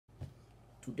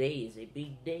Today is a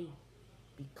big day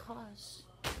because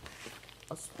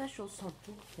a special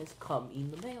something has come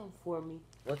in the mail for me.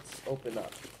 Let's open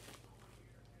up.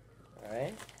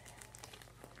 Alright.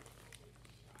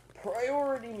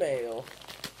 Priority mail.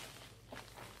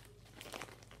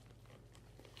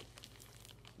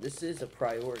 This is a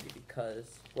priority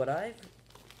because what I'm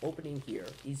opening here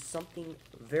is something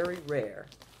very rare.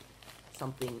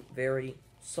 Something very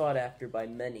sought after by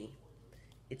many.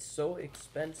 It's so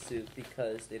expensive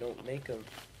because they don't make them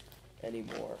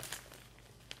anymore.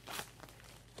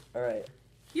 Alright,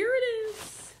 here it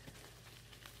is!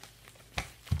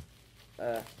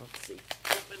 Let's see.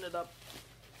 Open it up.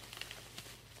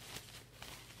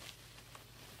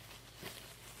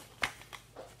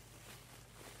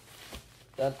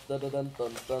 Dun dun dun dun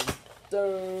dun dun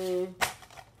dun.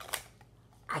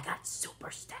 I got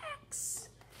Super Stacks!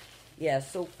 Yeah,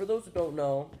 so for those who don't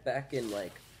know, back in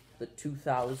like the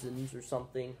 2000s or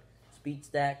something, Speed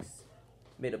Stacks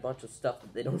made a bunch of stuff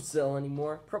that they don't sell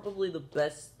anymore. Probably the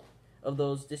best of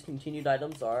those discontinued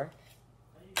items are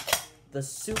the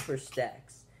Super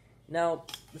Stacks. Now,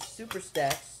 the Super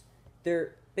Stacks,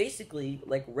 they're basically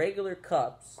like regular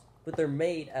cups, but they're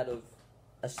made out of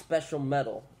a special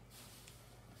metal.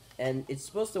 And it's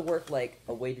supposed to work like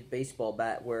a weighted baseball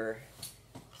bat where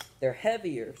they're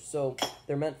heavier, so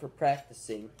they're meant for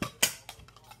practicing.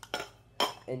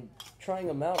 And trying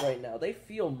them out right now, they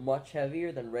feel much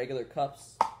heavier than regular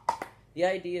cups. The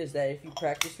idea is that if you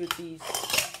practice with these,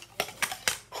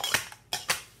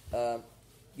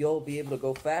 you'll be able to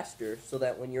go faster, so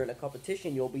that when you're in a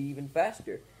competition, you'll be even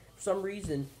faster. For some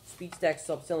reason, Speed Stacks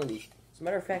stopped selling these. As a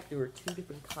matter of fact, there were two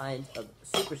different kinds of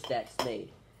Super Stacks made.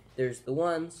 There's the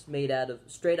ones made out of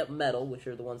straight up metal, which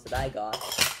are the ones that I got.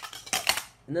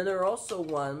 And then there are also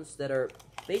ones that are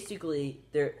basically,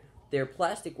 they're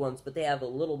plastic ones, but they have a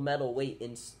little metal weight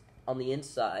on the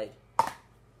inside.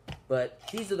 But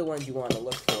these are the ones you want to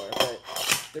look for. But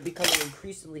they're becoming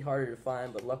increasingly harder to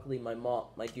find. But luckily, my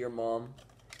dear mom,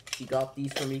 she got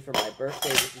these for me for my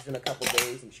birthday, which is in a couple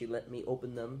days, and she let me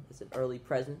open them as an early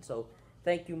present. So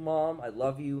thank you, Mom. I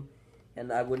love you,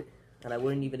 and I wouldn't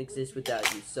even exist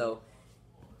without you. So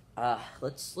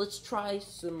let's try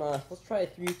some. Let's try a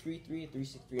 3-3-3,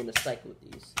 3-6-3 in a cycle with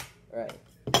these. All right.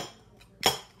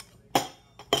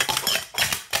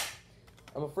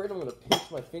 I'm afraid I'm gonna pinch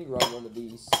my finger on one of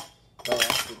these by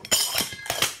accident.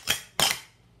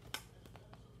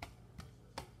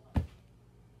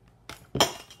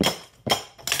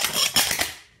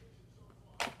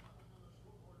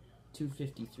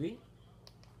 $2.53.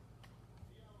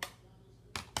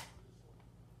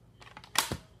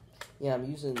 Yeah, I'm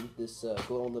using this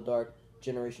glow-in-the-dark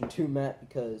Generation 2 mat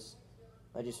because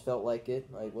I just felt like it.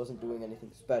 I wasn't doing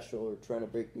anything special or trying to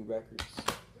break new records.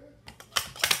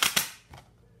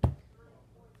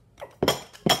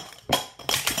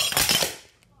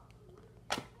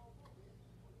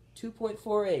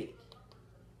 $2.48.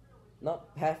 Not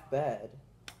half bad.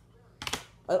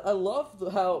 I love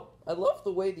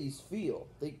the way these feel.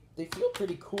 They feel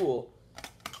pretty cool.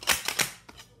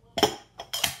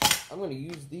 I'm gonna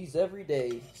use these every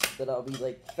day so that I'll be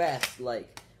like fast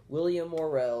like William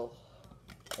Morrell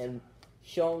and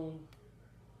Hyung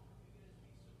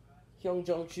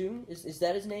Jong-chun. Is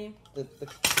that his name?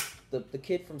 The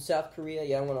kid from South Korea?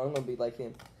 Yeah, I'm gonna be like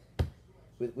him.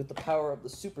 With the power of the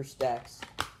Super Stacks.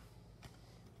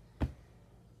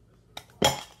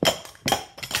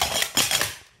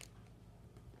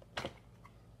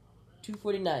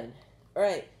 $2.49.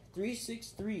 Alright,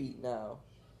 3-6-3 now.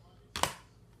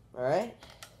 Alright.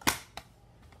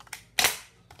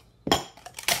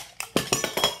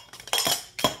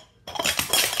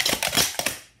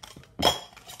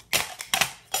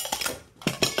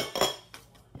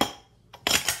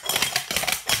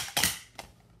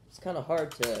 It's kind of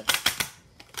hard to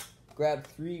grab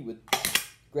three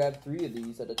of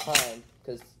these at a time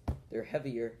because they're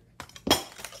heavier.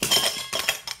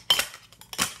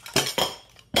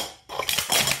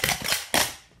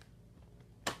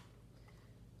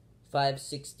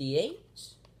 $5.68.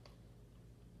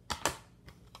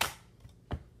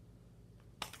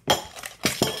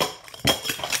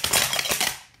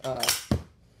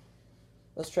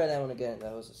 Let's try that one again.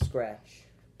 That was a scratch.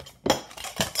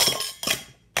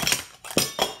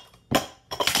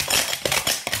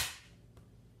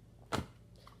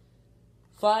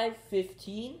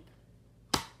 $5.15.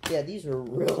 Yeah, these are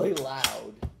really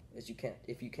loud, if you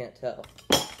can't tell.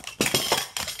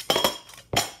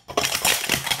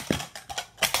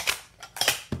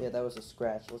 Yeah, that was a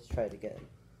scratch. Let's try it again.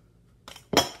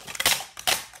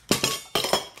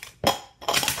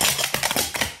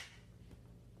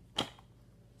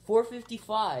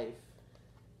 $4.55.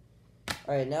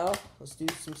 Alright, now let's do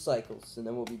some cycles, and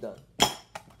then we'll be done.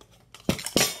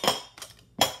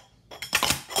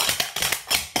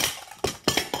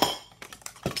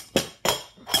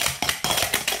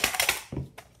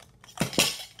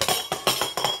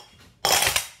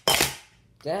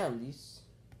 Damn,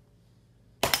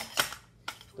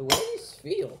 the way these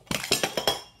feel.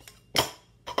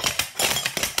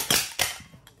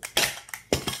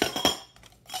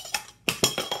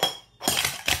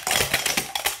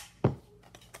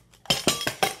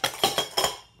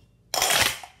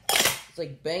 It's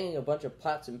like banging a bunch of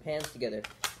pots and pans together.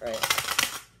 All right.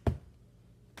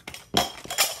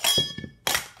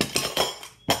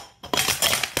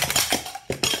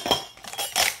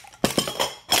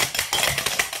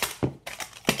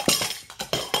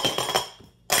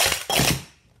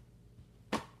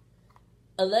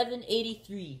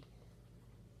 $11.83.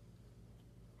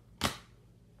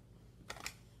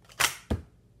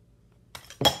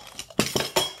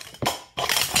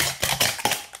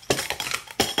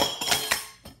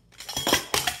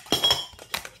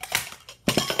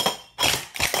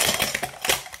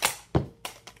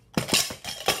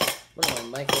 What am I,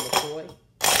 Michael McCoy?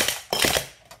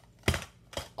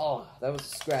 Oh, that was a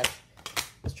scratch.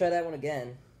 Let's try that one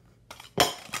again.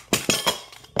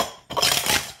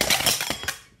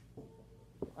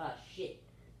 Ah, shit.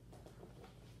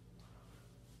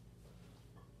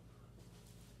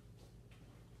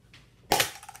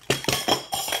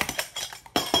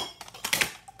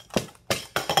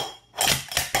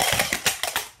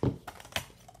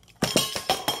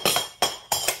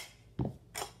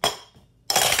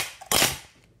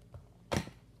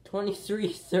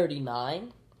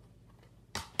 $23.39.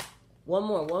 One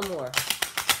more.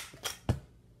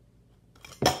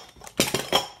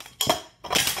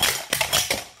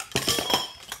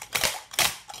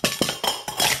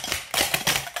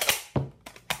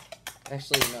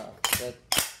 Actually, no.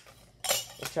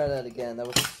 Let's try that again. That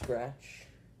was a scratch.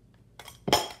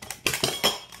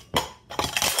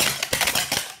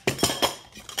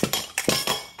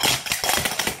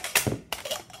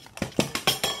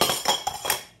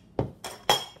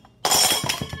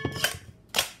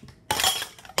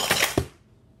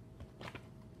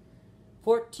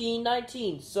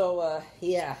 $14.19. So,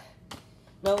 yeah.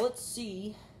 Now let's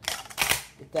see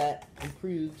if that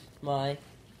improved my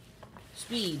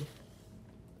speed,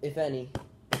 if any.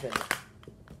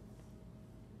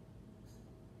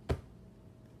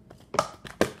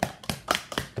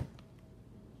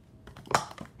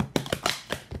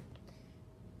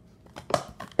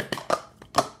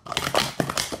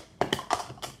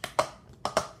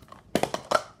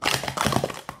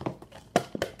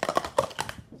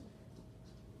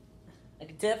 I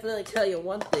can definitely tell you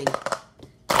one thing.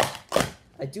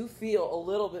 I do feel a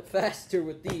little bit faster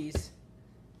with these.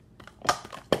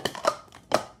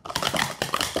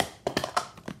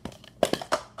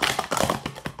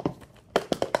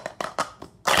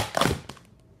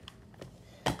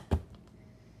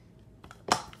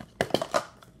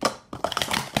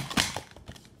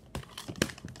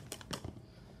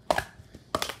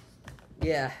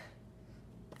 Yeah.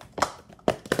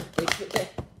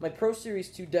 My Pro Series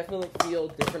 2 definitely feel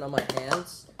different on my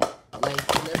hands. And I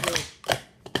definitely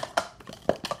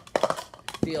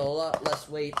feel a lot less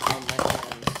weight on my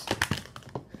hands.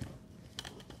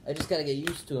 I just gotta get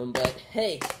used to them, but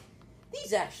hey,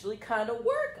 these actually kind of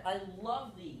work. I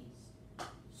love these.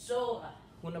 So,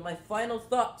 one of my final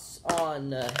thoughts on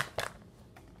the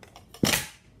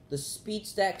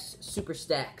SpeedStacks Super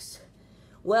Stacks.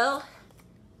 Well,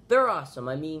 they're awesome.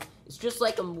 I mean, it's just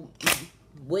like a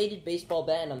weighted baseball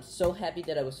bat, and I'm so happy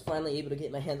that I was finally able to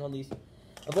get my hands on these.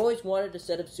 I've always wanted to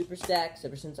set up Super Stacks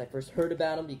ever since I first heard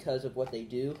about them because of what they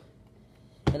do.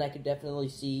 And I could definitely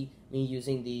see me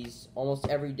using these almost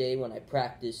every day when I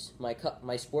practice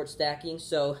my sports stacking.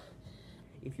 So,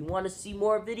 if you want to see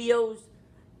more videos,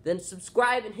 then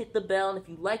subscribe and hit the bell. And if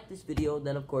you like this video,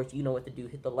 then of course you know what to do.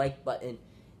 Hit the like button.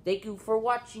 Thank you for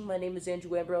watching. My name is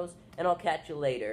Andrew Ambrose, and I'll catch you later.